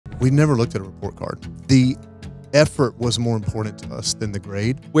We never looked at a report card. The effort was more important to us than the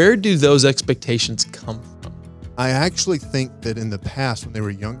grade. Where do those expectations come from? I actually think that in the past, when they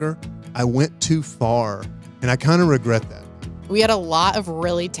were younger, I went too far, and I kind of regret that. We had a lot of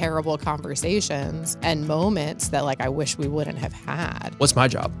really terrible conversations and moments that like I wish we wouldn't have had. What's my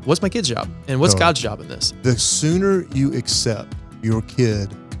job? What's my kid's job? And what's God's job in this? The sooner you accept your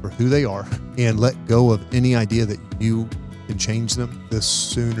kid for who they are and let go of any idea that you can change them, the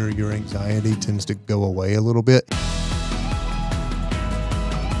sooner your anxiety tends to go away a little bit.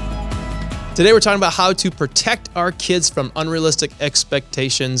 Today, we're talking about how to protect our kids from unrealistic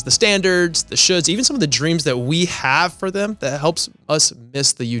expectations, the standards, the shoulds, even some of the dreams that we have for them that helps us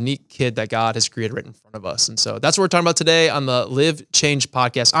miss the unique kid that God has created right in front of us. And so that's what we're talking about today on the Live Change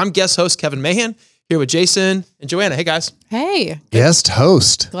podcast. I'm guest host Kevin Mahan here with Jason and Joanna. Hey, guys. Hey. Guest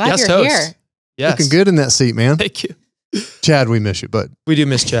host. Glad you're here. Yes. Looking good in that seat, man. Thank you. Chad, we miss you, bud. We do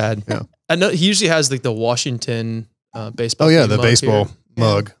miss Chad. Yeah. I know he usually has like the Washington baseball. Oh, yeah, the baseball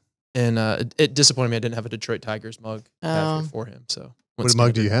mug. Yeah. And it disappointed me I didn't have a Detroit Tigers mug for him. So what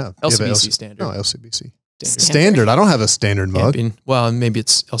mug do you have? LCBC standard. Oh, LCBC. Standard. I don't have a standard mug. Well, maybe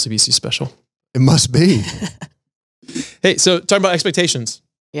it's LCBC special. It must be. Hey, so talking about expectations.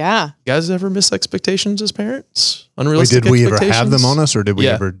 Yeah. You guys ever miss expectations as parents? Unrealistic Did we ever expectations? have them on us, or did we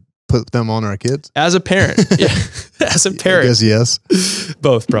ever put them on our kids? As a parent. Yeah. As a parent. I guess yes.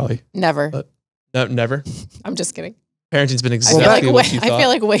 Both, probably. Never. No, never. I'm just kidding. Parenting's been exactly what you thought. I feel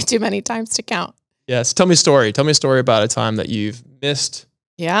like way too many times to count. Yes. Tell me a story. Tell me a story about a time that you've missed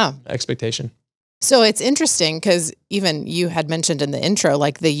expectation. So it's interesting because even you had mentioned in the intro,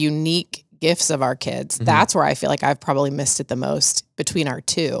 like the unique gifts of our kids. Mm-hmm. That's where I feel like I've probably missed it the most between our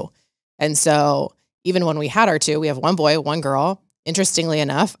two. And so even when we had our two, we have one boy, one girl. Interestingly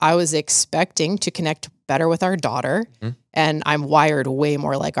enough, I was expecting to connect better with our daughter, and I'm wired way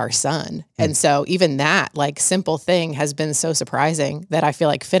more like our son. And so even that like simple thing has been so surprising that I feel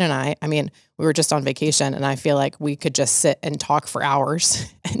like Finn and I mean, we were just on vacation and I feel like we could just sit and talk for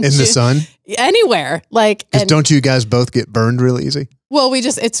hours. In the sun? Anywhere. Like, because don't you guys both get burned really easy? Well,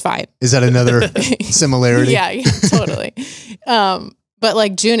 it's fine. Is that another similarity? Yeah, totally. But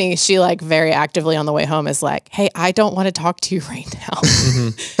like Junie, she like very actively on the way home is like, hey, I don't want to talk to you right now.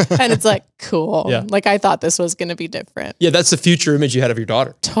 And it's like, cool. Yeah. Like I thought this was going to be different. Yeah. That's the future image you had of your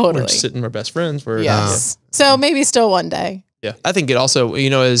daughter. Totally. We're sitting, we're best friends. Yes. So maybe still one day. Yeah. I think it also,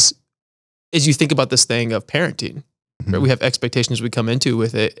 as you think about this thing of parenting, right? We have expectations we come into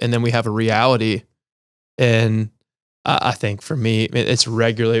with it, and then we have a reality. And I think for me, it's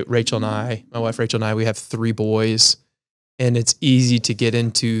regularly Rachel and I, my wife Rachel and I, we have 3 boys. And it's easy to get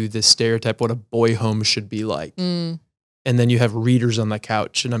into the stereotype what a boy home should be like. And then you have readers on the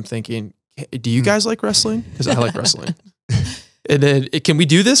couch, and I'm thinking, do you guys like wrestling? Because I like wrestling. And then can we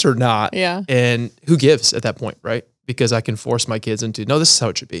do this or not? Yeah. And who gives at that point, right? Because I can force my kids into, no, this is how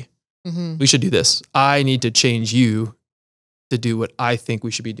it should be. We should do this. I need to change you to do what I think we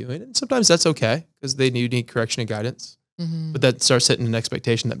should be doing. And sometimes that's okay because they need correction and guidance. But that starts setting an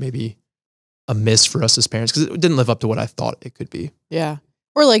expectation that maybe a miss for us as parents because it didn't live up to what I thought it could be. Yeah.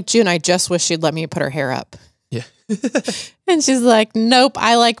 Or like June, I just wish she'd let me put her hair up. Yeah. And she's like, nope,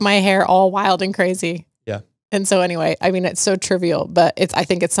 I like my hair all wild and crazy. Yeah. And so anyway, I mean, it's so trivial, but I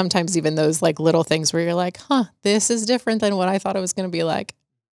think it's sometimes even those like little things where you're like, this is different than what I thought it was going to be like.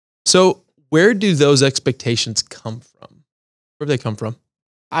 So where do those expectations come from? Where do they come from?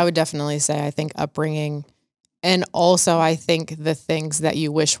 I would definitely say, I think upbringing. And also, I think the things that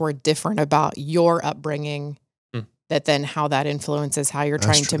you wish were different about your upbringing, that then how that influences how you're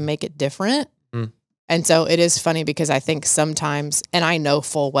trying to make it different. And so it is funny because I think sometimes, and I know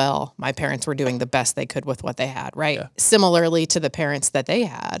full well, my parents were doing the best they could with what they had, right? Yeah. Similarly to the parents that they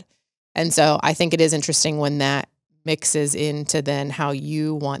had. And so I think it is interesting when that mixes into then how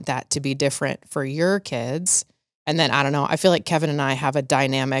you want that to be different for your kids. And then, I don't know, I feel like Kevin and I have a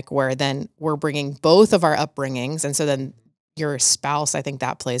dynamic where then we're bringing both of our upbringings. And so then your spouse, I think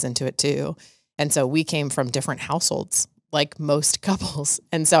that plays into it too. And so we came from different households, like most couples.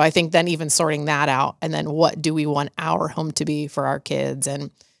 And so I think then even sorting that out, and then what do we want our home to be for our kids?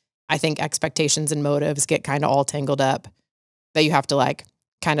 And I think expectations and motives get kind of all tangled up, that you have to like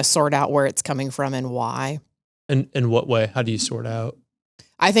kind of sort out where it's coming from and why. And in what way? How do you sort out?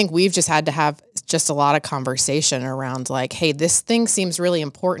 I think we've just had to have just a lot of conversation around like, hey, this thing seems really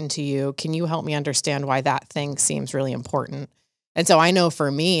important to you. Can you help me understand why that thing seems really important? And so I know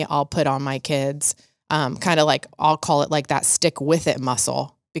for me, I'll put on my kids kind of like, I'll call it like that stick with it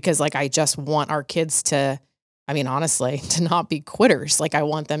muscle, because like I just want our kids to, I mean, honestly, to not be quitters. Like I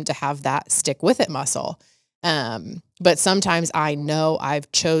want them to have that stick with it muscle. But sometimes I know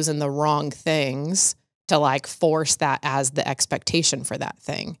I've chosen the wrong things to like force that as the expectation for that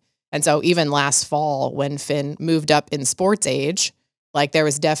thing. And so even last fall when Finn moved up in sports age, like there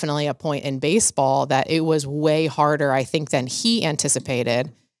was definitely a point in baseball that it was way harder, I think, than he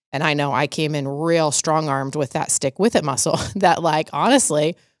anticipated. And I know I came in real strong armed with that stick with it muscle that like,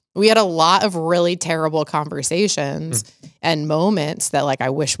 honestly, we had a lot of really terrible conversations and moments that like I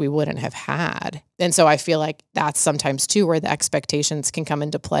wish we wouldn't have had. And so I feel like that's sometimes too where the expectations can come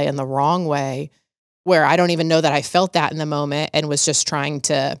into play in the wrong way, where I don't even know that I felt that in the moment and was just trying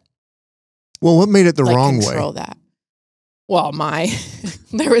to what made it the like, wrong control way? That. Well,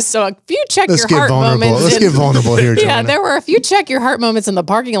 there was a few check your heart moments. Let's get vulnerable here, Joanna. Yeah, there were a few check your heart moments in the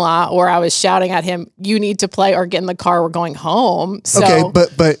parking lot where I was shouting at him, "You need to play or get in the car. We're going home." So,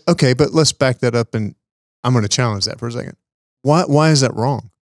 but let's back that up, and I'm going to challenge that for a second. Why is that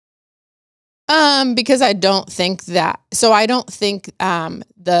wrong? Because I don't think that. So I don't think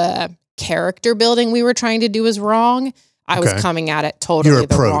the character building we were trying to do is wrong. I was coming at it totally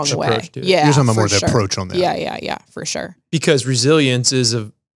the wrong way. Yeah, you're talking about more the approach on that. Yeah, for sure. Because resilience is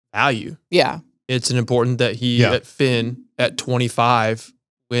a value. Yeah, it's an important that he at Finn at 25,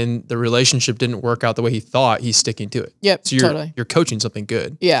 when the relationship didn't work out the way he thought, he's sticking to it. Yep, so you're coaching something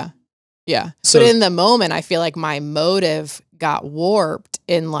good. Yeah. So, but in the moment, I feel like my motive got warped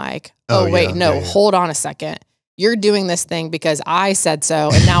in like, hold on a second. You're doing this thing because I said so,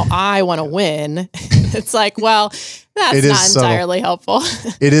 and now I want to win. It's like, well, that's not entirely helpful.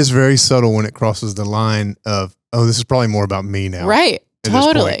 It is very subtle when it crosses the line of, oh, this is probably more about me now. Right.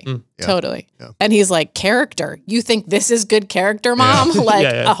 Totally. Totally. Yeah. And he's like, character. You think this is good character, Mom? Yeah.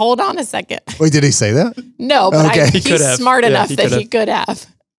 Like, hold on a second. Wait, did he say that? No, but he's smart enough that he could have.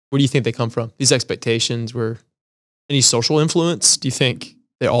 Where do you think they come from? These expectations were any social influence? Do you think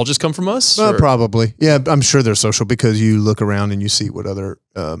they all just come from us? Probably. Yeah, I'm sure they're social because you look around and you see what other,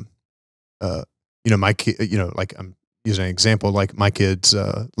 my kid, like I'm using an example, like my kid's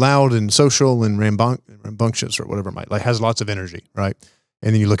loud and social and rambunctious or whatever, like has lots of energy, right?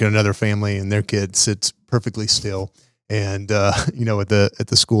 And then you look at another family and their kid sits perfectly still and, at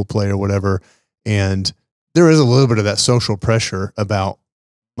the school play or whatever. And there is a little bit of that social pressure about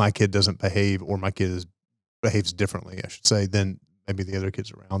my kid doesn't behave or my kid behaves differently, I should say, than maybe the other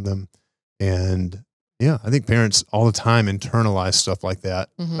kids around them. And yeah, I think parents all the time internalize stuff like that.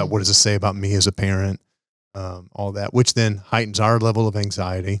 About what does it say about me as a parent? All that, which then heightens our level of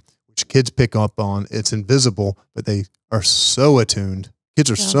anxiety, which kids pick up on. It's invisible, but they are so attuned. Kids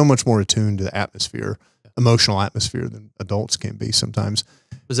are so much more attuned to the atmosphere, emotional atmosphere than adults can be sometimes.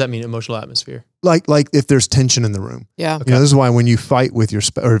 What does that mean, emotional atmosphere? Like if there's tension in the room. Yeah. Okay. This is why when you fight with your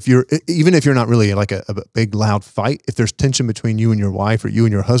or even if you're not really like a big loud fight, if there's tension between you and your wife or you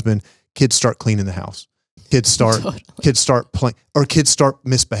and your husband, kids start cleaning the house. Kids start playing or kids start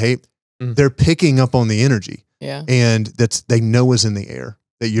misbehaving. They're picking up on the energy. Yeah. And they know is in the air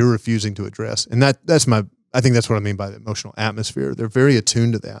that you're refusing to address. And I think that's what I mean by the emotional atmosphere. They're very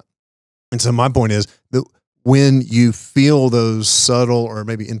attuned to that. And so my point is that when you feel those subtle or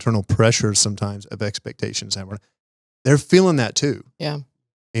maybe internal pressures sometimes of expectations, they're feeling that too. Yeah.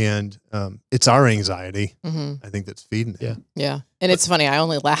 And it's our anxiety, I think, that's feeding it. Yeah. And it's funny. I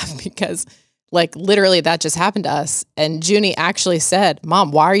only laugh because like literally that just happened to us. And Junie actually said,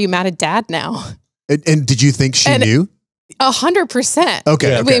 "Mom, why are you mad at Dad now?" And did you think she knew? 100%.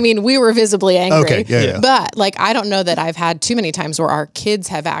 Okay. I mean, we were visibly angry. Okay. Yeah. But like, I don't know that I've had too many times where our kids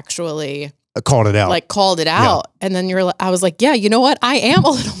have actually called it out. Like called it out. Yeah. And then I was like, yeah, you know what? I am a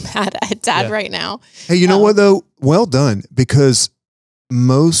little mad at Dad right now. Hey, you know what though? Well done. Because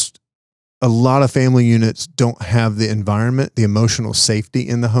a lot of family units don't have the environment, the emotional safety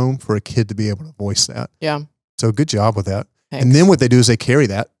in the home for a kid to be able to voice that. Yeah. So good job with that. Thanks. And then what they do is they carry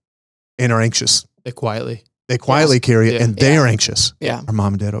that and are anxious. They quietly carry it and they are anxious. Yeah. Are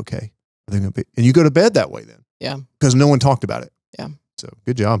Mom and Dad okay? Are they gonna be? And you go to bed that way then. Yeah. Because no one talked about it. Yeah. So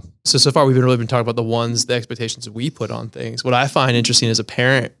good job. So far we've really been talking about the expectations that we put on things. What I find interesting as a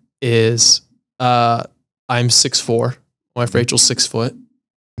parent is I'm 6'4", my wife Rachel's 6 foot.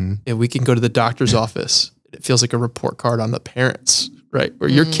 And we can go to the doctor's office. It feels like a report card on the parents, right? Where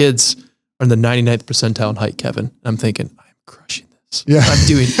your kids are in the 99th percentile in height, Kevin. And I'm thinking, I'm crushing this. Yeah.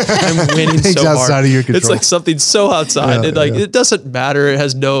 I'm winning so hard. Outside of your control. It's like something so outside. It doesn't matter. It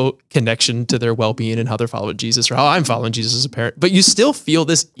has no connection to their well-being and how they're following Jesus or how I'm following Jesus as a parent. But you still feel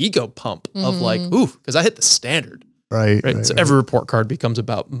this ego pump of like, ooh, because I hit the standard. Right. So every report card becomes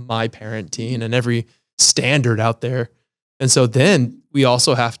about my parenting and every standard out there. And so then we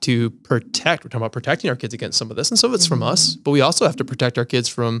also have to protect, we're talking about protecting our kids against some of this. And some of it's from us, but we also have to protect our kids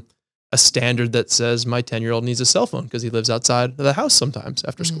from a standard that says my 10-year-old needs a cell phone because he lives outside of the house sometimes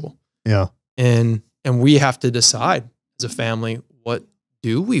after school. Yeah. And we have to decide as a family, what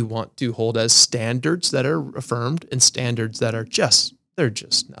do we want to hold as standards that are affirmed and standards that are they're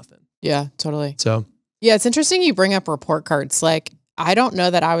just nothing. Yeah, totally. So, yeah, it's interesting you bring up report cards. Like, I don't know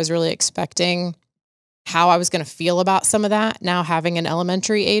that I was really expecting how I was going to feel about some of that now having an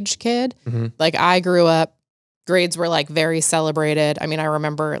elementary age kid. Like, I grew up, grades were like very celebrated. I mean, I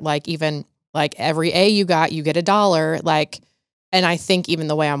remember like even like every A you get $1. Like, and I think even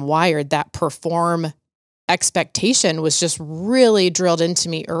the way I'm wired, that perform expectation was just really drilled into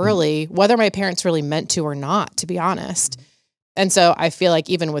me early, whether my parents really meant to or not, to be honest. And so I feel like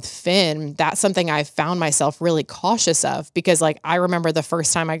even with Finn, that's something I found myself really cautious of, because like I remember the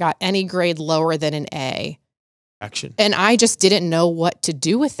first time I got any grade lower than an A. Action. And I just didn't know what to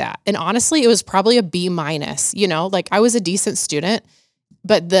do with that. And honestly, it was probably a B-, you know, like I was a decent student,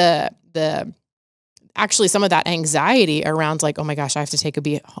 but actually some of that anxiety around like, oh my gosh, I have to take a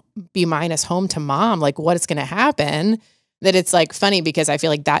B- home to mom. Like what is going to happen? That it's like funny because I feel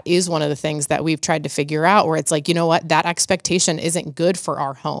like that is one of the things that we've tried to figure out, where it's like, you know what, that expectation isn't good for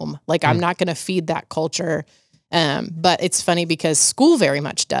our home. Like I'm not going to feed that culture. But it's funny because school very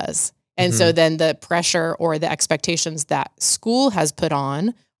much does. And so then the pressure or the expectations that school has put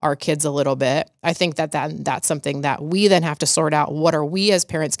on our kids a little bit, I think that's something that we then have to sort out. What are we as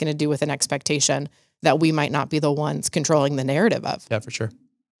parents going to do with an expectation that we might not be the ones controlling the narrative of? Yeah, for sure.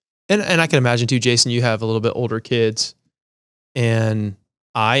 And I can imagine too, Jason, you have a little bit older kids, and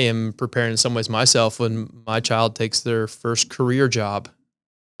I am preparing in some ways myself when my child takes their first career job,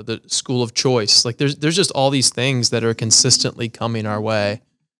 or the school of choice. Like there's just all these things that are consistently coming our way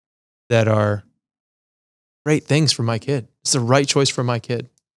that are great things for my kid. It's the right choice for my kid.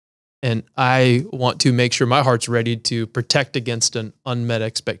 And I want to make sure my heart's ready to protect against an unmet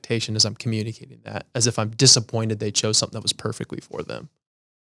expectation as I'm communicating that, as if I'm disappointed they chose something that was perfectly for them.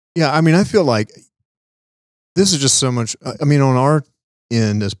 Yeah. I mean, I feel like this is just so much, I mean, on our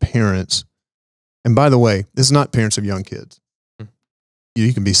end as parents, and by the way, this is not parents of young kids.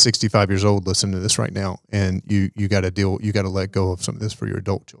 You can be 65 years old listening to this right now, and you got to let go of some of this for your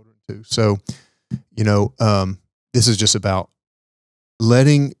adult children too. So, you know, this is just about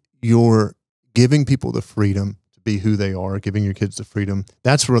giving people the freedom to be who they are, giving your kids the freedom.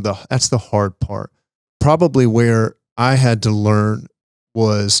 That's the hard part. Probably where I had to learn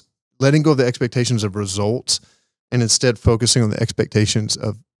was letting go of the expectations of results and instead focusing on the expectations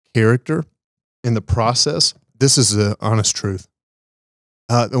of character in the process. This is the honest truth.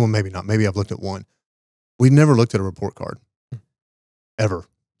 Well, maybe not. Maybe I've looked at one. We never looked at a report card ever,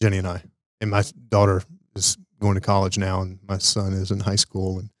 Jenny and I. And my daughter is going to college now, and my son is in high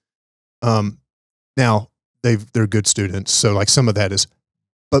school. And now they're good students, so like some of that is.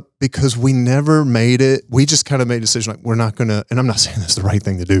 But because we never made it, we just kind of made a decision like we're not going to. And I'm not saying that's the right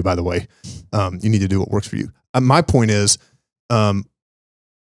thing to do, by the way. You need to do what works for you. My point is, the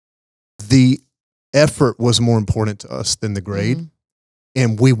effort was more important to us than the grade.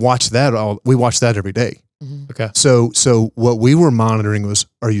 And we watched that every day. Okay. So what we were monitoring was,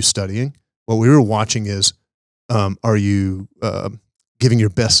 are you studying? What we were watching is, are you giving your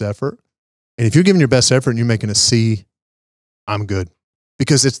best effort? And if you're giving your best effort and you're making a C, I'm good.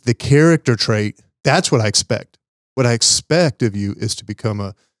 Because it's the character trait. That's what I expect. What I expect of you is to become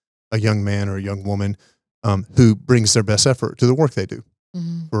a young man or a young woman who brings their best effort to the work they do.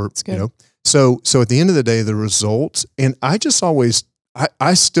 You know. So at the end of the day, the results, and I just always,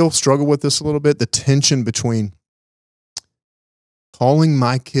 I still struggle with this a little bit, the tension between calling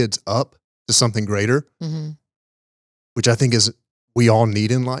my kids up to something greater, which I think is we all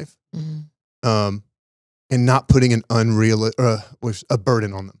need in life, and not putting an a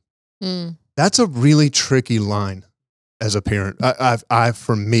burden on them. That's a really tricky line as a parent.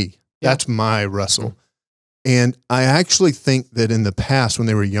 For me, that's my wrestle. And I actually think that in the past, when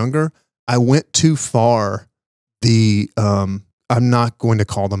they were younger, I went too far. I'm not going to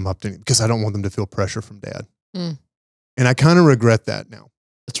call them up to because I don't want them to feel pressure from dad. And I kind of regret that now.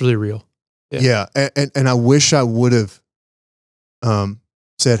 That's really real. Yeah. And I wish I would have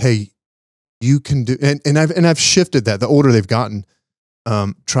said, hey, you can do, and I've shifted that. The older they've gotten,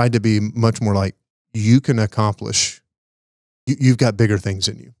 tried to be much more like, you can accomplish, you've got bigger things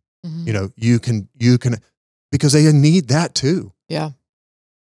in you. You know, you can, because they need that too. Yeah.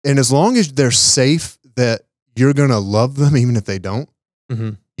 And as long as they're safe that you're going to love them, even if they don't,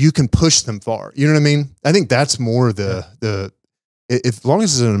 you can push them far. You know what I mean? I think that's more as long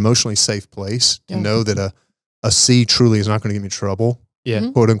as it's an emotionally safe place to know that a C truly is not going to give me trouble,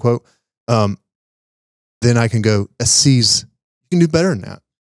 quote unquote, then I can go, a C's, you can do better than that.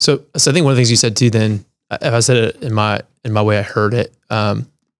 So I think one of the things you said too, then if I said it in my way I heard it,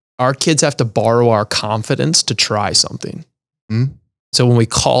 our kids have to borrow our confidence to try something. Mm-hmm. So when we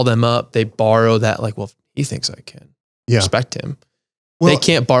call them up, they borrow that like, well, he thinks I can. Yeah. Respect him. Well, they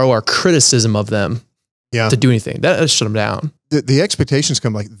can't borrow our criticism of them to do anything. That shut them down. The expectations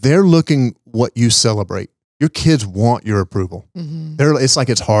come like they're looking what you celebrate. Your kids want your approval. Mm-hmm. It's like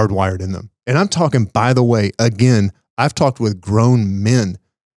it's hardwired in them. And I'm talking, by the way, again, I've talked with grown men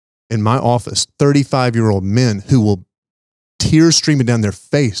in my office, 35-year-old men who will tears streaming down their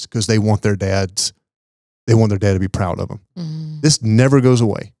face because they want their dad to be proud of them. Mm-hmm. This never goes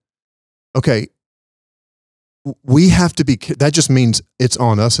away. Okay. We have to be, that just means it's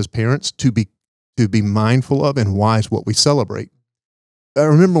on us as parents to be mindful of and wise what we celebrate. I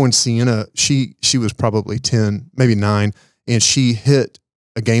remember when Sienna, she was probably 10, maybe 9, and she hit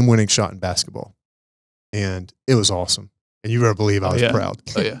a game-winning shot in basketball. And it was awesome. And you better believe I was proud.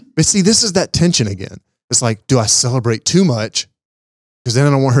 Oh, yeah. But see, this is that tension again. It's like, do I celebrate too much? Because then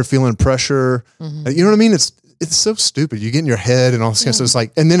I don't want her feeling pressure. Mm-hmm. You know what I mean? It's so stupid. You get in your head and all this kind of stuff. It's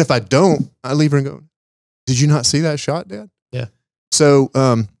like, and then if I don't, I leave her and go, did you not see that shot, Dad? Yeah. So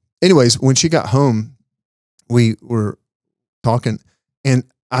anyways, when she got home, we were talking and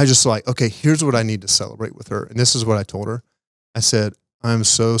I just like, okay, here's what I need to celebrate with her. And this is what I told her. I said, I'm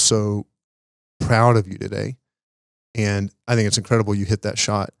so proud of you today. And I think it's incredible you hit that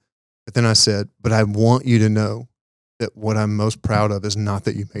shot. But then I said, but I want you to know that what I'm most proud of is not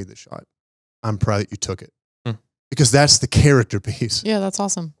that you made the shot. I'm proud that you took it. Because that's the character piece. Yeah, that's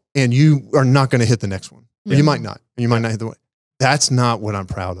awesome. And you are not going to hit the next one. Yeah. You might not. You might not hit the one. That's not what I'm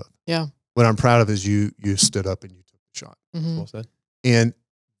proud of. Yeah. What I'm proud of is you stood up and you took the shot. Mm-hmm. Well said. And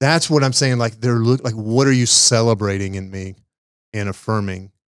that's what I'm saying. Like like, what are you celebrating in me and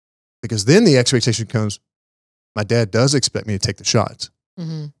affirming? Because then the expectation comes, my dad does expect me to take the shots.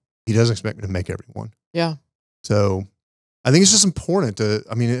 Mm-hmm. He doesn't expect me to make every one. Yeah. So I think it's just important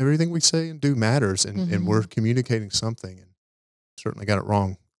everything we say and do matters and we're communicating something and certainly got it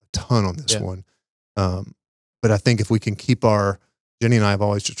wrong a ton on this one. But I think if we can keep Jenny and I have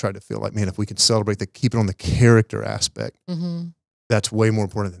always just tried to feel like, man, if we can celebrate keep it on the character aspect, that's way more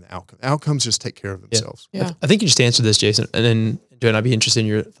important than the outcome. Outcomes just take care of themselves. Yeah. I think you just answered this, Jason. And then, Joanne, I'd be interested in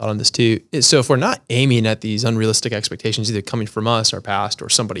your thought on this too. So if we're not aiming at these unrealistic expectations, either coming from us, our past, or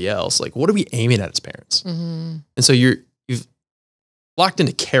somebody else, like what are we aiming at as parents? Mm-hmm. And so you've locked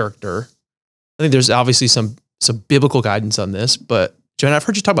into character. I think there's obviously some biblical guidance on this, but Joanne, I've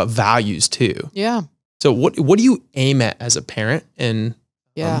heard you talk about values too. Yeah. So what do you aim at as a parent and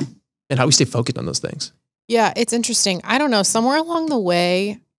how do we stay focused on those things? Yeah, it's interesting. I don't know. Somewhere along the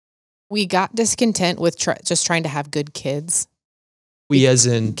way, we got discontent with just trying to have good kids. We as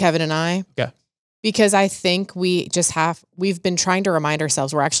in? Kevin and I. Yeah. Because I think we've been trying to remind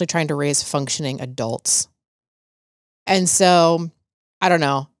ourselves we're actually trying to raise functioning adults. And so, I don't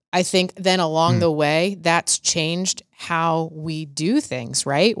know. I think then along the way, that's changed how we do things,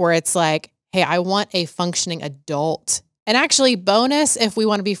 right? Where it's like, hey, I want a functioning adult. And actually bonus if we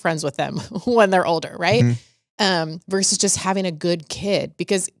want to be friends with them when they're older, right? Mm-hmm. Versus just having a good kid,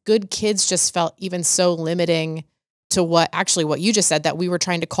 because good kids just felt even so limiting to what you just said that we were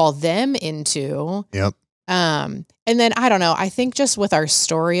trying to call them into. Yep. And then I don't know, I think just with our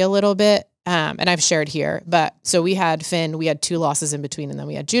story a little bit, and I've shared here, but so we had Finn, we had 2 losses in between, and then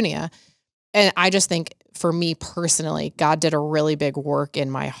we had Junia. And I just think for me personally, God did a really big work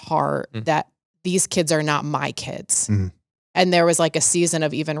in my heart that these kids are not my kids. And there was like a season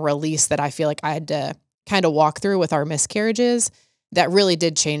of even release that I feel like I had to kind of walk through with our miscarriages that really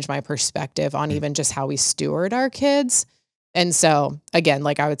did change my perspective on even just how we steward our kids. And so again,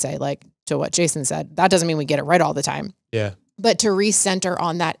 like I would say, like to what Jason said, that doesn't mean we get it right all the time. Yeah. But to recenter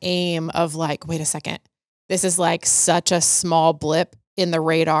on that aim of like, wait a second, this is like such a small blip in the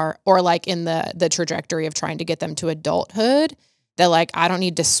radar or like in the trajectory of trying to get them to adulthood that like, I don't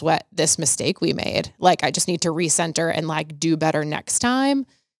need to sweat this mistake we made. Like, I just need to recenter and like do better next time.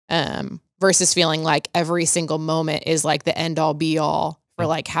 Versus feeling like every single moment is like the end all be all for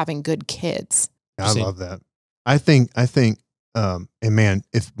like having good kids. I love that. I think, and man,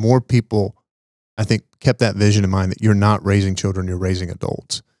 if more people, I think, kept that vision in mind that you're not raising children, you're raising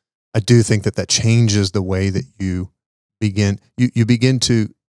adults. I do think that changes the way that you begin to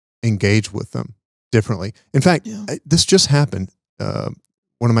engage with them differently. In fact, this just happened.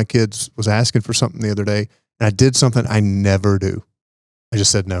 One of my kids was asking for something the other day, and I did something I never do. I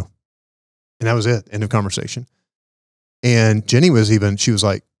just said no. And that was it. End of conversation. And Jenny she was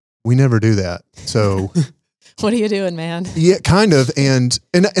like, we never do that. So what are you doing, man? Yeah, kind of. And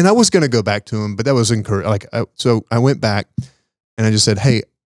I was going to go back to him, but that was encouraging. So I went back and I just said, hey,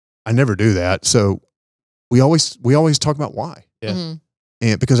 I never do that. So we always talk about why. Yeah. Mm-hmm.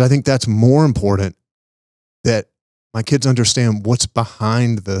 And because I think that's more important, that my kids understand what's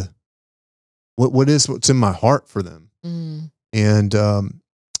behind what's in my heart for them. Mm-hmm.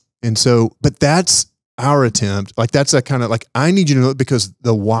 And so, but that's our attempt. Like that's a kind of like, I need you to know it because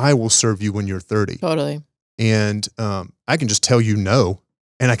the why will serve you when you're 30. Totally. And I can just tell you no,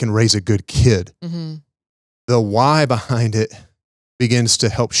 and I can raise a good kid. Mm-hmm. The why behind it begins to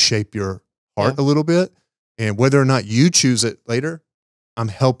help shape your heart a little bit. And whether or not you choose it later, I'm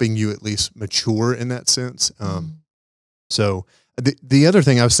helping you at least mature in that sense. So the other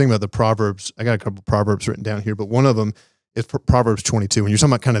thing I was thinking about the Proverbs, I got a couple of Proverbs written down here, but one of them is Proverbs 22. When you're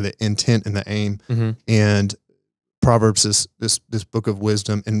talking about kind of the intent and the aim, and Proverbs is this book of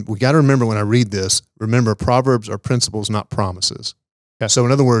wisdom. And we got to remember when I read this, remember Proverbs are principles, not promises. Okay. So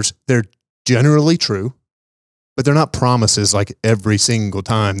in other words, they're generally true, but they're not promises like every single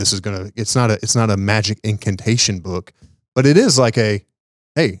time this is going to, it's not a magic incantation book, but it is like hey,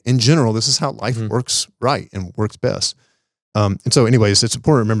 in general, this is how life works right and works best. And so anyways, it's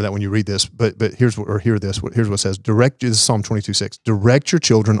important to remember that when you read this, but here's what it says, this is Psalm 22:6, direct your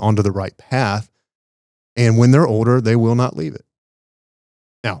children onto the right path. And when they're older, they will not leave it.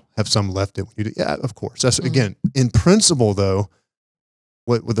 Now, have some left it when you do? Yeah, of course. That's again, in principle though,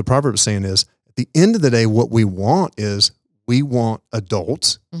 what the proverb is saying is, at the end of the day, what we want is we want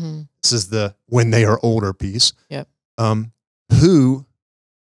adults. This is the when they are older piece. Yep. Who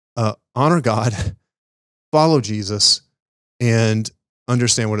honor God, follow Jesus, and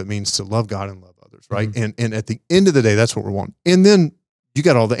understand what it means to love God and love others, right? And at the end of the day, that's what we're wanting. And then you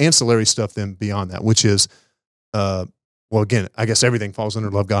got all the ancillary stuff then beyond that, which is, well, again, I guess everything falls under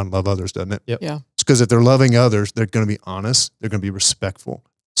love God and love others, doesn't it? Yep. Yeah. It's because if they're loving others, they're going to be honest, they're going to be respectful.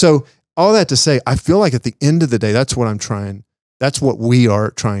 So all that to say, I feel like at the end of the day, that's what we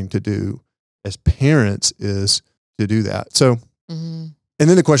are trying to do as parents, is to do that. So, and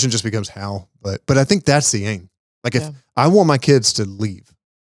then the question just becomes how, but I think that's the aim. Like if I want my kids to leave,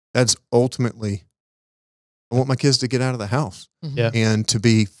 that's ultimately, I want my kids to get out of the house and to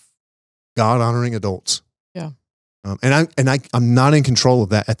be God honoring adults. Yeah. I'm not in control of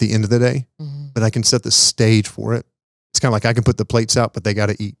that at the end of the day, but I can set the stage for it. It's kind of like I can put the plates out, but they got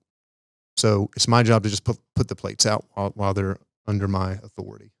to eat. So it's my job to just put the plates out while they're under my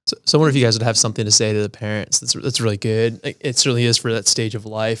authority. So I wonder if you guys would have something to say to the parents. That's really good. It certainly is for that stage of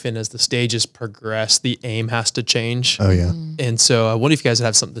life. And as the stages progress, the aim has to change. Oh yeah. And so I wonder if you guys would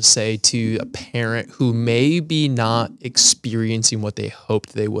have something to say to a parent who may be not experiencing what they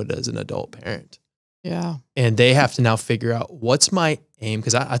hoped they would as an adult parent. Yeah. And they have to now figure out, what's my aim?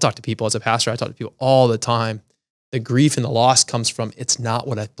 Because I talk to people as a pastor, I talk to people all the time. The grief and the loss comes from, it's not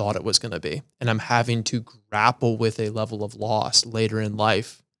what I thought it was going to be. And I'm having to grapple with a level of loss later in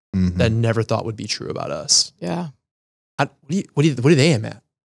life that I never thought would be true about us. Yeah. What do they aim at?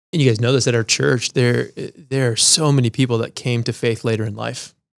 And you guys know this at our church, there are so many people that came to faith later in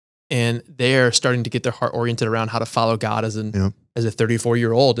life, and they are starting to get their heart oriented around how to follow God as a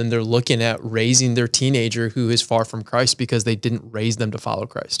 34-year-old. And they're looking at raising their teenager who is far from Christ because they didn't raise them to follow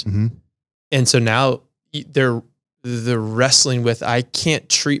Christ. And so now they're wrestling with, I can't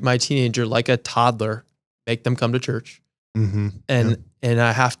treat my teenager like a toddler, make them come to church. And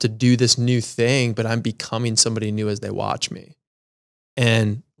I have to do this new thing, but I'm becoming somebody new as they watch me.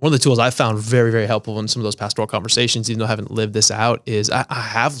 And one of the tools I found very, very helpful in some of those pastoral conversations, even though I haven't lived this out, is I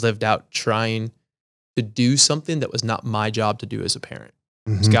have lived out trying to do something that was not my job to do as a parent.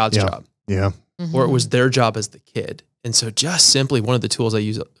 It was God's job. Yeah. Or it was their job as the kid. And so just simply one of the tools I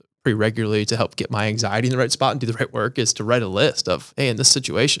use pretty regularly to help get my anxiety in the right spot and do the right work is to write a list of, hey, in this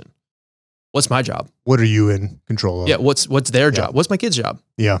situation, what's my job? What are you in control of? Yeah. What's their job? What's my kid's job?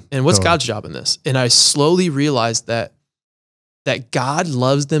 Yeah. And what's God's job in this? And I slowly realized that God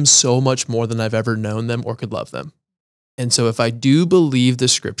loves them so much more than I've ever known them or could love them. And so if I do believe the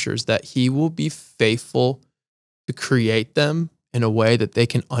scriptures that he will be faithful to create them in a way that they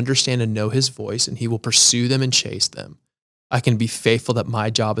can understand and know his voice, and he will pursue them and chase them, I can be faithful that my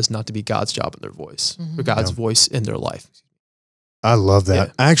job is not to be God's job in their voice or God's voice in their life. I love that.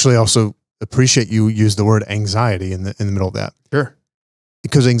 Yeah. I actually also appreciate you use the word anxiety in the middle of that. Sure.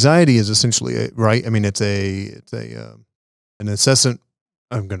 Because anxiety is essentially, right? I mean, it's an incessant,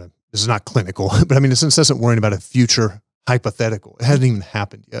 this is not clinical, but I mean, it's incessant worrying about a future hypothetical. It hasn't even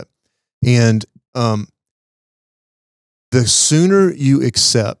happened yet. And the sooner you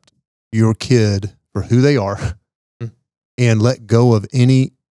accept your kid for who they are and let go of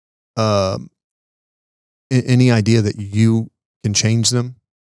any idea that you can change them,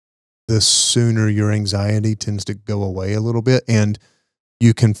 the sooner your anxiety tends to go away a little bit. And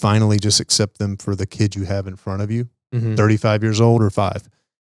you can finally just accept them for the kid you have in front of you, 35 years old or 5.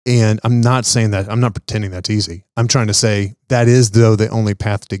 And I'm not saying that, I'm not pretending that's easy. I'm trying to say that is though the only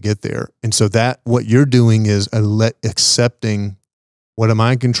path to get there. And so that what you're doing is accepting what am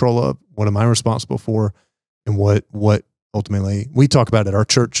I in control of? What am I responsible for? And what ultimately we talk about at our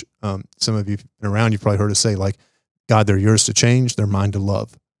church. Some of you have been around, you've probably heard us say like, God, they're yours to change, they're mine to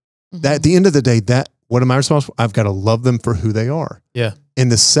love. That at the end of the day, that what am I responsible for? I've got to love them for who they are. Yeah. And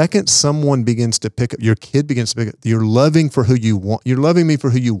the second someone begins to pick up, your kid begins to pick up, you're loving for who you want. You're loving me for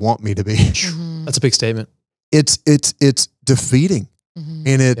who you want me to be. That's a big statement. It's defeating.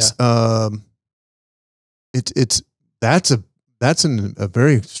 And it's that's a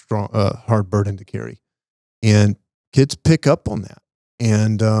very strong, hard burden to carry. And kids pick up on that.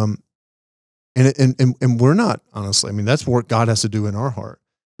 And we're not, honestly, I mean, that's work God has to do in our heart.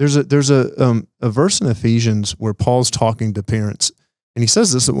 There's a verse in Ephesians where Paul's talking to parents, and he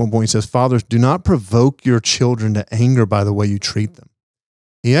says this at one point. He says, "Fathers, do not provoke your children to anger by the way you treat them."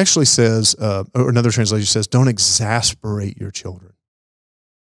 He actually says, or another translation says, "Don't exasperate your children."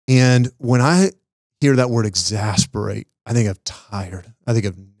 And when I hear that word exasperate, I think of tired. I think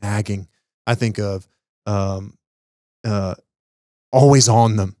of nagging. I think of always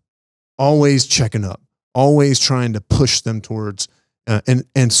on them, always checking up, always trying to push them towards.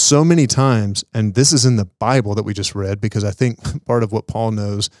 And so many times, and this is in the Bible that we just read, because I think part of what Paul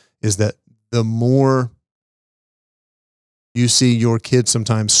knows is that the more you see your kids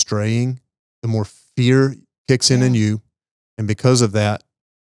sometimes straying, the more fear kicks in you. And because of that,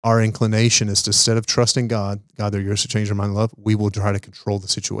 our inclination is to, instead of trusting God, they're yours to change their mind and love, we will try to control the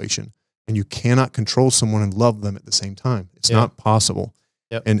situation. And you cannot control someone and love them at the same time. It's not possible.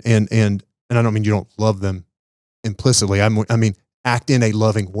 Yep. And I don't mean you don't love them implicitly. I mean, act in a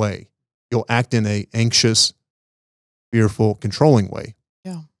loving way. You'll act in a anxious, fearful, controlling way.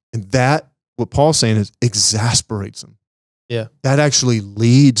 Yeah. And that, what Paul's saying is, exasperates them. Yeah. That actually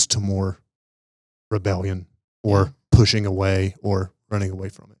leads to more rebellion or pushing away or running away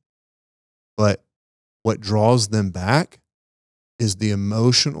from it. But what draws them back is the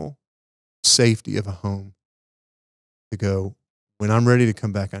emotional safety of a home to go, when I'm ready to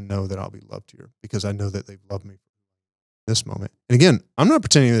come back, I know that I'll be loved here because I know that they've loved me this moment. And again, I'm not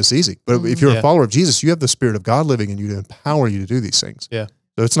pretending this is easy, but if you're a follower of Jesus, you have the Spirit of God living in you to empower you to do these things. Yeah.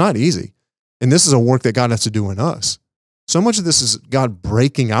 So it's not easy. And this is a work that God has to do in us. So much of this is God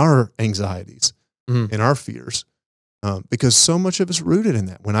breaking our anxieties and our fears, because so much of it's rooted in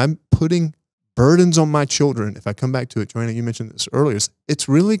that. When I'm putting burdens on my children, if I come back to it, Joanna, you mentioned this earlier, it's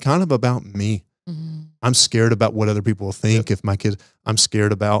really kind of about me. I'm scared about what other people will think if my kids, I'm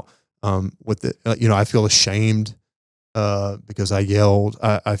scared about I feel ashamed because I yelled.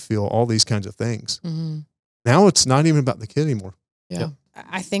 I feel all these kinds of things. Now it's not even about the kid anymore. Yeah.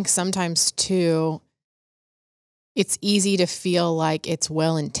 I think sometimes too, it's easy to feel like it's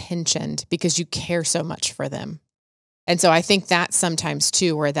well-intentioned because you care so much for them. And so I think that's sometimes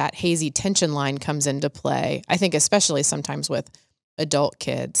too where that hazy tension line comes into play. I think especially sometimes with adult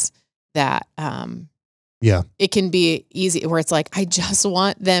kids that it can be easy where it's like, I just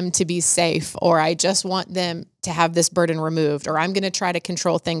want them to be safe, or I just want them to have this burden removed, or I'm going to try to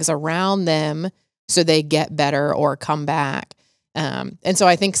control things around them so they get better or come back. And so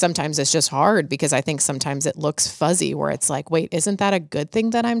I think sometimes it's just hard because I think sometimes it looks fuzzy where it's like, wait, isn't that a good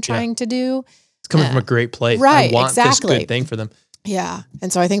thing that I'm trying to do? It's coming from a great place. Right, I want this good thing for them. Yeah.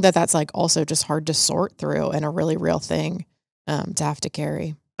 And so I think that that's like also just hard to sort through and a really real thing to have to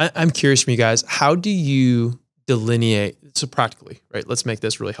carry. I'm curious from you guys, how do you delineate, so practically, right? Let's make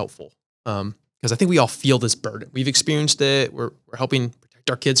this really helpful. Because I think we all feel this burden. We've experienced it. We're helping protect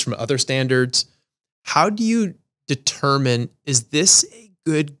our kids from other standards. How do you determine, is this a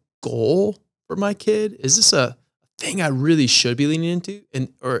good goal for my kid? Is this a thing I really should be leaning into?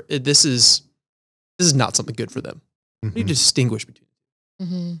 Or this is not something good for them? How do you distinguish between?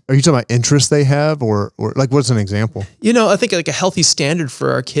 Are you talking about interests they have, or like what's an example? I think like a healthy standard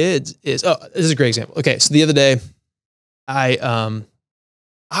for our kids is, this is a great example. Okay. So the other day I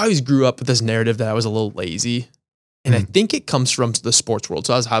always grew up with this narrative that I was a little lazy, and I think it comes from the sports world.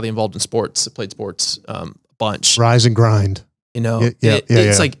 So I was highly involved in sports. I played sports a bunch. Rise and grind.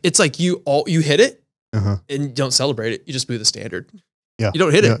 It's like you hit it and you don't celebrate it. You just move the standard. Yeah. You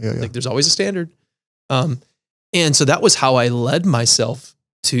don't hit it. Like there's always a standard. And so that was how I led myself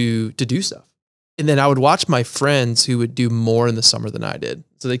to do stuff. And then I would watch my friends who would do more in the summer than I did.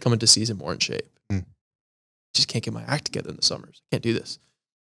 So they come into season more in shape. Just can't get my act together in the summers. Can't do this.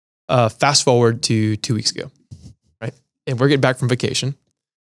 Fast forward to 2 weeks ago, right? And we're getting back from vacation.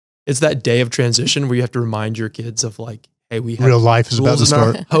 It's that day of transition where you have to remind your kids of like, hey, we have real life is about to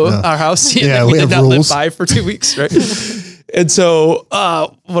start. Our house Yeah, we we did have not live rules. by for 2 weeks, right? And so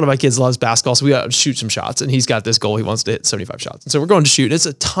one of my kids loves basketball, so we got to shoot some shots, and he's got this goal. He wants to hit 75 shots. And so we're going to shoot. And it's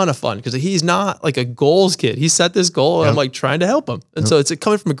a ton of fun because he's not like a goals kid. He set this goal, and I'm like trying to help him. And so it's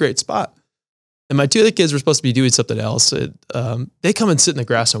coming from a great spot. And my 2 other kids were supposed to be doing something else. And, they come and sit in the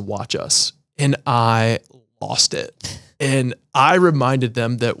grass and watch us. And I lost it. And I reminded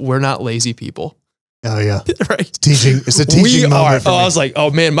them that we're not lazy people. Oh yeah. Right. It's a teaching moment. I was like,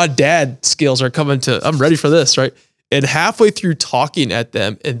 oh man, my dad skills are coming I'm ready for this. Right. And halfway through talking at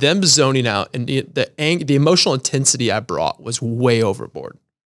them and them zoning out, and the emotional intensity I brought was way overboard.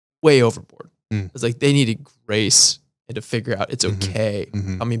 It's like they needed grace and to figure out it's okay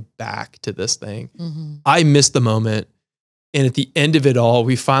coming back to this thing. I missed the moment. And at the end of it all,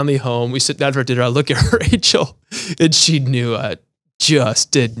 we finally home, we sit down for dinner. I look at Rachel and she knew I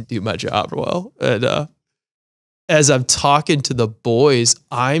just didn't do my job well. And as I'm talking to the boys,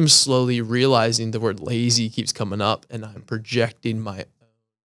 I'm slowly realizing the word lazy keeps coming up, and I'm projecting my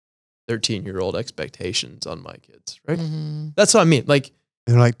 13-year-old expectations on my kids, right? That's what I mean. Like,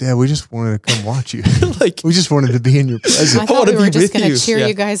 they're like, Dad, we just wanted to come watch you. Like, we just wanted to be in your presence. I thought we were just going to cheer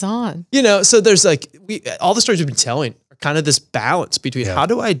you guys on. You know, so there's like, all the stories we've been telling are kind of this balance between how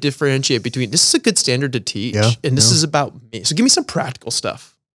do I differentiate between this is a good standard to teach and this is about me. So give me some practical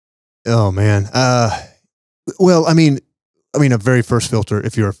stuff. Oh man. Well, I mean, a very first filter,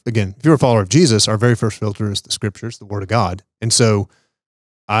 if you're a follower of Jesus, our very first filter is the scriptures, the word of God. And so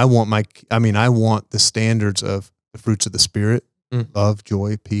I want the standards of the fruits of the spirit, love,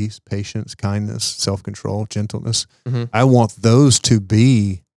 joy, peace, patience, kindness, self-control, gentleness. I want those to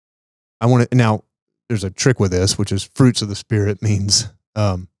be, now there's a trick with this, which is fruits of the spirit means,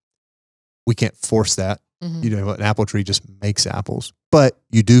 we can't force that. You know, an apple tree just makes apples, but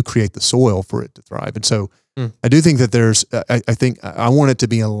you do create the soil for it to thrive. And so I do think that I think I want it to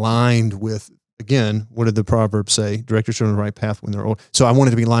be aligned with, again, what did the Proverbs say? Direct your children on the right path when they're old. So I want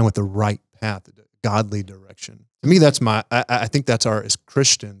it to be aligned with the right path, the godly direction. To me, that's I think that's as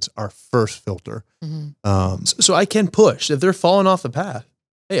Christians, our first filter. So I can push if they're falling off the path.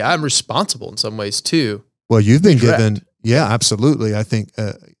 Hey, I'm responsible in some ways too. Well, you've been given, absolutely. I think,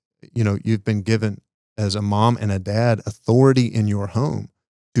 you've been given as a mom and a dad authority in your home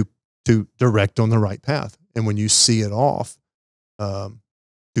to direct on the right path. And when you see it off,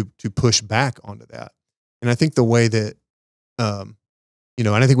 to push back onto that. And I think the way that, and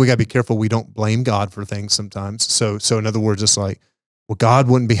I think we got to be careful. We don't blame God for things sometimes. So in other words, it's like, well, God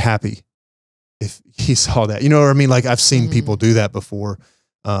wouldn't be happy if he saw that, or I mean, like I've seen people do that before,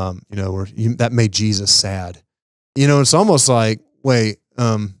 or that made Jesus sad, it's almost like, wait,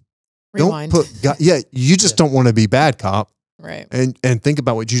 Rewind. Don't put God, you just don't want to be bad cop. Right. And think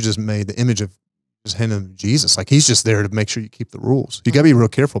about what you just made, the image of just handing Jesus. Like he's just there to make sure you keep the rules. You got to be real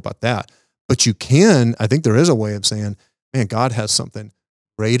careful about that. But I think there is a way of saying, man, God has something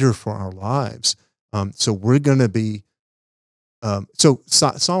greater for our lives. So we're going to be,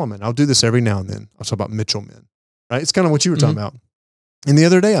 Solomon, I'll do this every now and then. I'll talk about Mitchell men, right? It's kind of what you were talking about. And the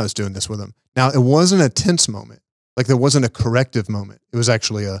other day I was doing this with him. Now it wasn't a tense moment. Like there wasn't a corrective moment. It was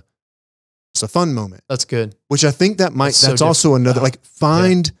actually it's a fun moment. That's good. Which I think that's also another,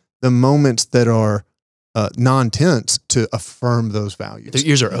 find the moments that are non-tense to affirm those values. Their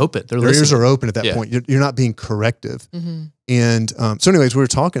ears are open. Their ears are open at that point. You're not being corrective. And so anyways, we were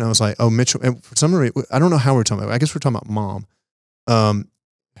talking. I was like, oh, Mitchell. And for some reason, I don't know how we're talking about. I guess we're talking about mom,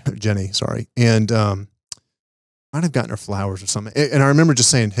 Jenny, sorry. And might have gotten her flowers or something. And I remember just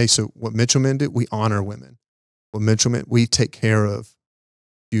saying, hey, so what Mitchell men do, we honor women. What Mitchell men, we take care of.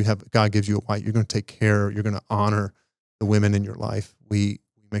 God gives you a wife, you're going to take care, you're going to honor the women in your life. We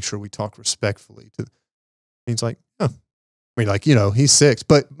make sure we talk respectfully to. He's like, oh. I mean, like, he's 6.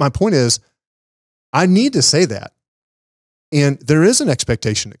 But my point is, I need to say that. And there is an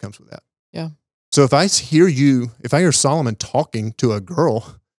expectation that comes with that. Yeah. So if I hear Solomon talking to a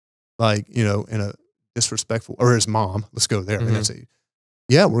girl, like, in a disrespectful, or his mom, let's go there. And I say,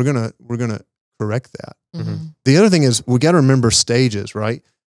 yeah, we're going to correct that. The other thing is we got to remember stages, right?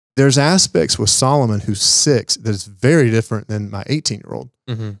 There's aspects with Solomon who's 6 that is very different than my 18-year-old.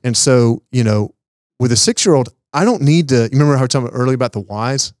 And so, with a 6-year-old, I don't need to, you remember how we were talking earlier about the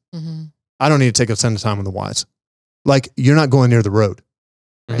whys? I don't need to take a ton of time on the whys. Like you're not going near the road.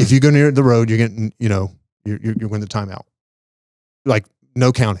 If you go near the road, you're getting, you're going to timeout. Like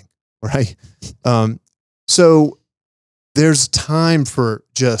no counting, right? So there's time for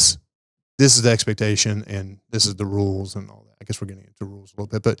just, this is the expectation and this is the rules and all that. I guess we're getting into rules a little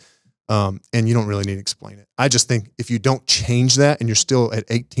bit, but, and you don't really need to explain it. I just think if you don't change that and you're still at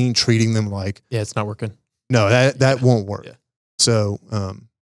 18 treating them like, it's not working. No, that won't work. Yeah. So,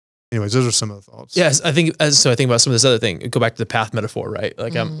 anyways, those are some of the thoughts. Yes, I think so. I think about some of this other thing. Go back to the path metaphor, right?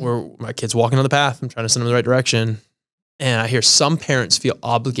 Like my kid's walking on the path. I'm trying to send them in the right direction, and I hear some parents feel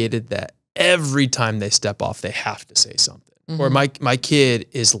obligated that every time they step off, they have to say something. Or my kid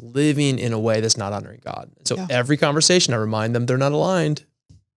is living in a way that's not honoring God. And so every conversation, I remind them they're not aligned,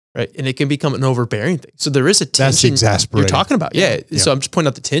 right? And it can become an overbearing thing. So there is a tension you're talking about. Yeah. So I'm just pointing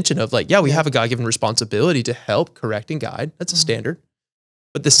out the tension of like, we have a God-given responsibility to help correct and guide. That's a standard.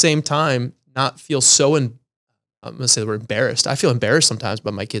 But at the same time, not feel so, I'm going to say the word embarrassed. I feel embarrassed sometimes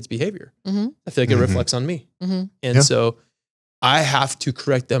by my kid's behavior. I feel like it reflects on me. And so I have to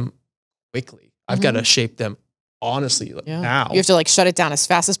correct them quickly. I've got to shape them honestly now. You have to like shut it down as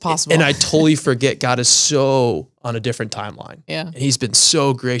fast as possible. And I totally forget God is so on a different timeline. Yeah. And he's been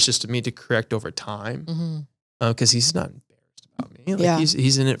so gracious to me to correct over time. Because he's not embarrassed about me. Like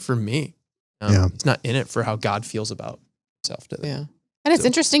he's in it for me. He's not in it for how God feels about himself. And it's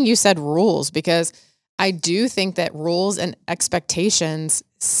interesting you said rules, because I do think that rules and expectations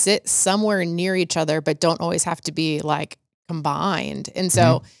sit somewhere near each other, but don't always have to be like combined. And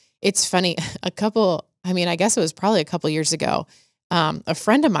so it's funny, I guess it was probably a couple years ago. A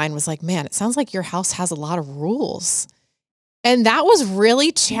friend of mine was like, man, it sounds like your house has a lot of rules. And that was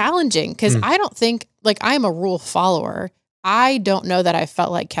really challenging because I don't think, like, I'm a rule follower. I don't know that I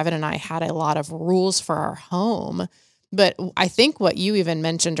felt like Kevin and I had a lot of rules for our home. But I think what you even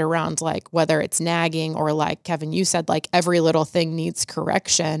mentioned around like whether it's nagging or like Kevin, you said like every little thing needs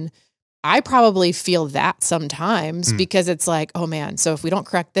correction. I probably feel that sometimes because it's like, oh man, so if we don't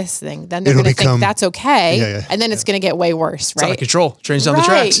correct this thing, then they're going to think that's okay. And then it's going to get way worse, right? It's out of control. Trains down the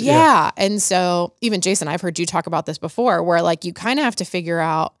tracks. Yeah. And so even Jason, I've heard you talk about this before where like you kind of have to figure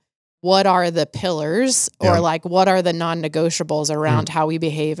out what are the pillars or like what are the non-negotiables around how we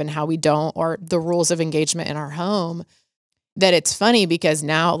behave and how we don't, or the rules of engagement in our home. That it's funny because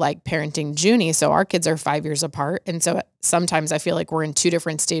now like parenting Junie, so our kids are 5 years apart. And so sometimes I feel like we're in two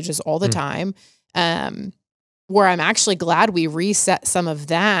different stages all the time, where I'm actually glad we reset some of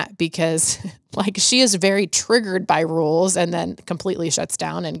that because like she is very triggered by rules and then completely shuts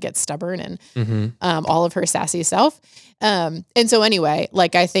down and gets stubborn and all of her sassy self. And so anyway,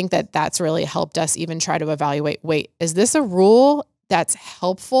 like I think that that's really helped us even try to evaluate, wait, is this a rule that's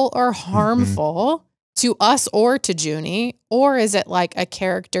helpful or harmful to us or to Junie, or is it like a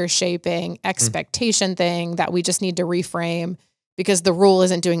character shaping expectation thing that we just need to reframe because the rule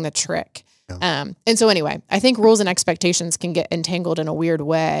isn't doing the trick? And so anyway, I think rules and expectations can get entangled in a weird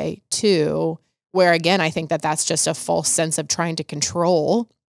way too, where again, I think that that's just a false sense of trying to control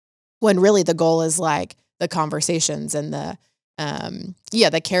when really the goal is like the conversations and the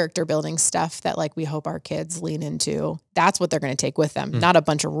character building stuff that like we hope our kids lean into. That's what they're going to take with them, not a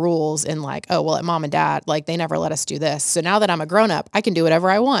bunch of rules and like, oh, well, at mom and dad, like they never let us do this. So now that I'm a grown up, I can do whatever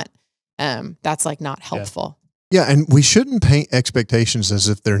I want. That's like not helpful. Yeah. And we shouldn't paint expectations as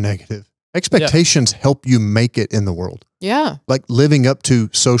if they're negative. Expectations help you make it in the world. Yeah. Like living up to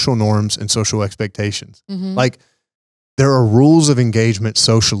social norms and social expectations. Like there are rules of engagement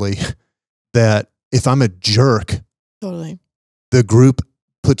socially that if I'm a jerk, totally, the group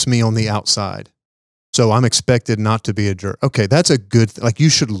puts me on the outside. So I'm expected not to be a jerk. Okay, that's a good thing. Like you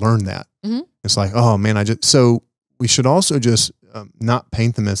should learn that. It's like, oh man, so we should also just not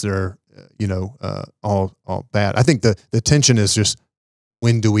paint them as they're, all bad. I think the tension is just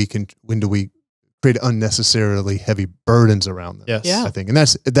when do we create unnecessarily heavy burdens around them? Yes. Yeah. I think. And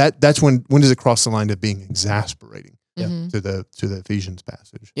that's when does it cross the line to being exasperating to the Ephesians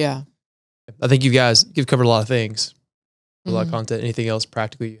passage? Yeah. I think you've covered a lot of things. A lot of content. Anything else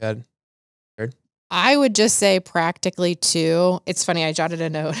practically you had heard? I would just say practically too. It's funny. I jotted a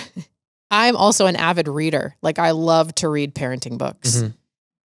note. I'm also an avid reader. Like I love to read parenting books.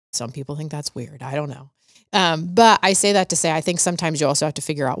 Some people think that's weird. I don't know. But I say that to say, I think sometimes you also have to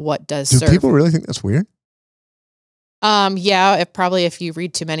figure out what does serve. Do people really think that's weird? Yeah. If you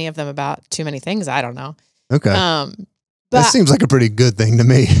read too many of them about too many things, I don't know. Okay. But that seems like a pretty good thing to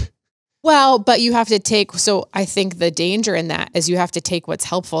me. Well, but you have to take, so I think the danger in that is you have to take what's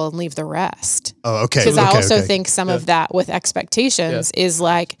helpful and leave the rest. Oh, okay. Because I also think some of that with expectations is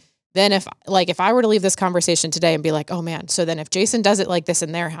like, then if I were to leave this conversation today and be like, oh man, so then if Jason does it like this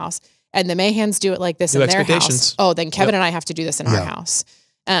in their house and the Mayhans do it like this in their house, oh, then Kevin and I have to do this in our house.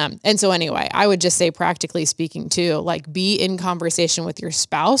 And so anyway, I would just say practically speaking too, like be in conversation with your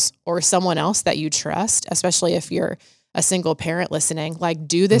spouse or someone else that you trust, especially if you're a single parent listening, like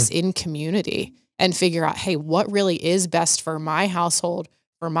do this in community and figure out, hey, what really is best for my household,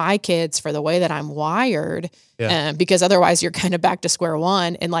 for my kids, for the way that I'm wired, because otherwise you're kind of back to square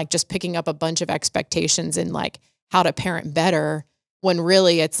one and like just picking up a bunch of expectations and like how to parent better, when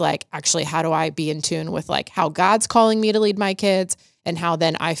really it's like, actually, how do I be in tune with like how God's calling me to lead my kids and how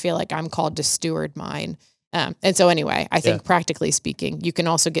then I feel like I'm called to steward mine. And so anyway, I think practically speaking, you can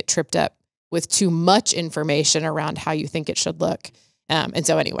also get tripped up with too much information around how you think it should look. And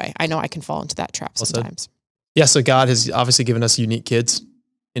so anyway, I know I can fall into that trap sometimes. Yeah. So God has obviously given us unique kids.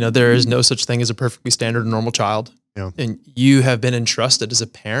 You know, there is no such thing as a perfectly standard normal child. Yeah. And you have been entrusted as a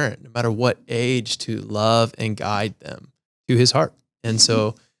parent, no matter what age, to love and guide them to his heart. And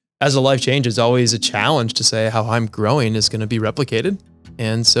so as a life change, it's always a challenge to say how I'm growing is going to be replicated.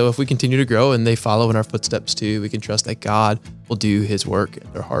 And so if we continue to grow and they follow in our footsteps too, we can trust that God will do his work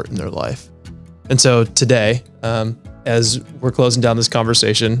in their heart and their life. And so today, as we're closing down this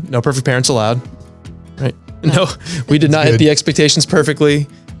conversation, no perfect parents allowed, right? No, we did not hit the expectations perfectly.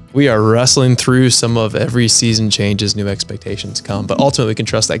 We are wrestling through some of every season changes, new expectations come, but ultimately we can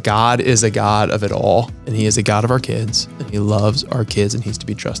trust that God is a God of it all, and he is a God of our kids, and he loves our kids, and he's to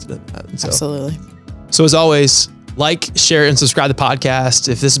be trusted in that. So, absolutely. So as always, like, share, and subscribe to the podcast.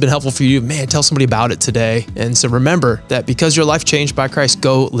 If this has been helpful for you, man, tell somebody about it today. And so remember that because your life changed by Christ,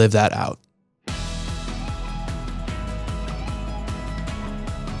 go live that out.